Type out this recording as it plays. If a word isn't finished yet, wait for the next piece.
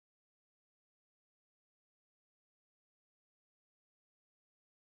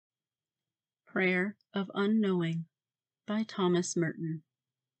Prayer of Unknowing by Thomas Merton.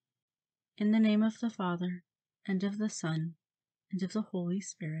 In the name of the Father, and of the Son, and of the Holy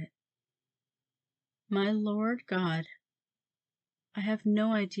Spirit. My Lord God, I have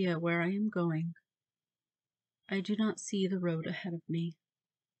no idea where I am going. I do not see the road ahead of me.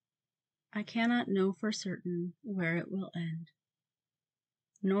 I cannot know for certain where it will end,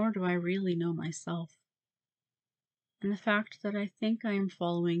 nor do I really know myself. And the fact that I think I am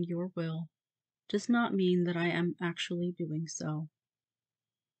following your will does not mean that I am actually doing so.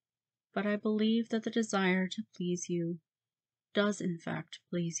 But I believe that the desire to please you does in fact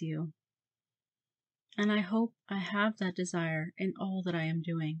please you. And I hope I have that desire in all that I am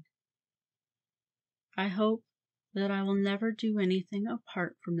doing. I hope that I will never do anything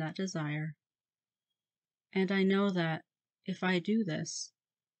apart from that desire. And I know that, if I do this,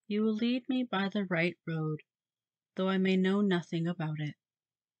 you will lead me by the right road, though I may know nothing about it.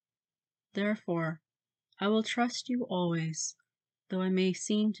 Therefore, I will trust you always, though I may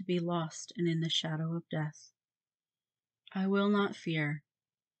seem to be lost and in the shadow of death. I will not fear,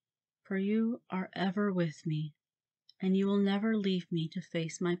 for you are ever with me, and you will never leave me to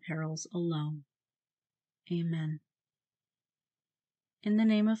face my perils alone. Amen. In the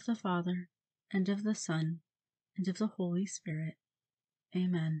name of the Father, and of the Son, and of the Holy Spirit.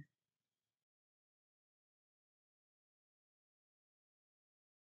 Amen.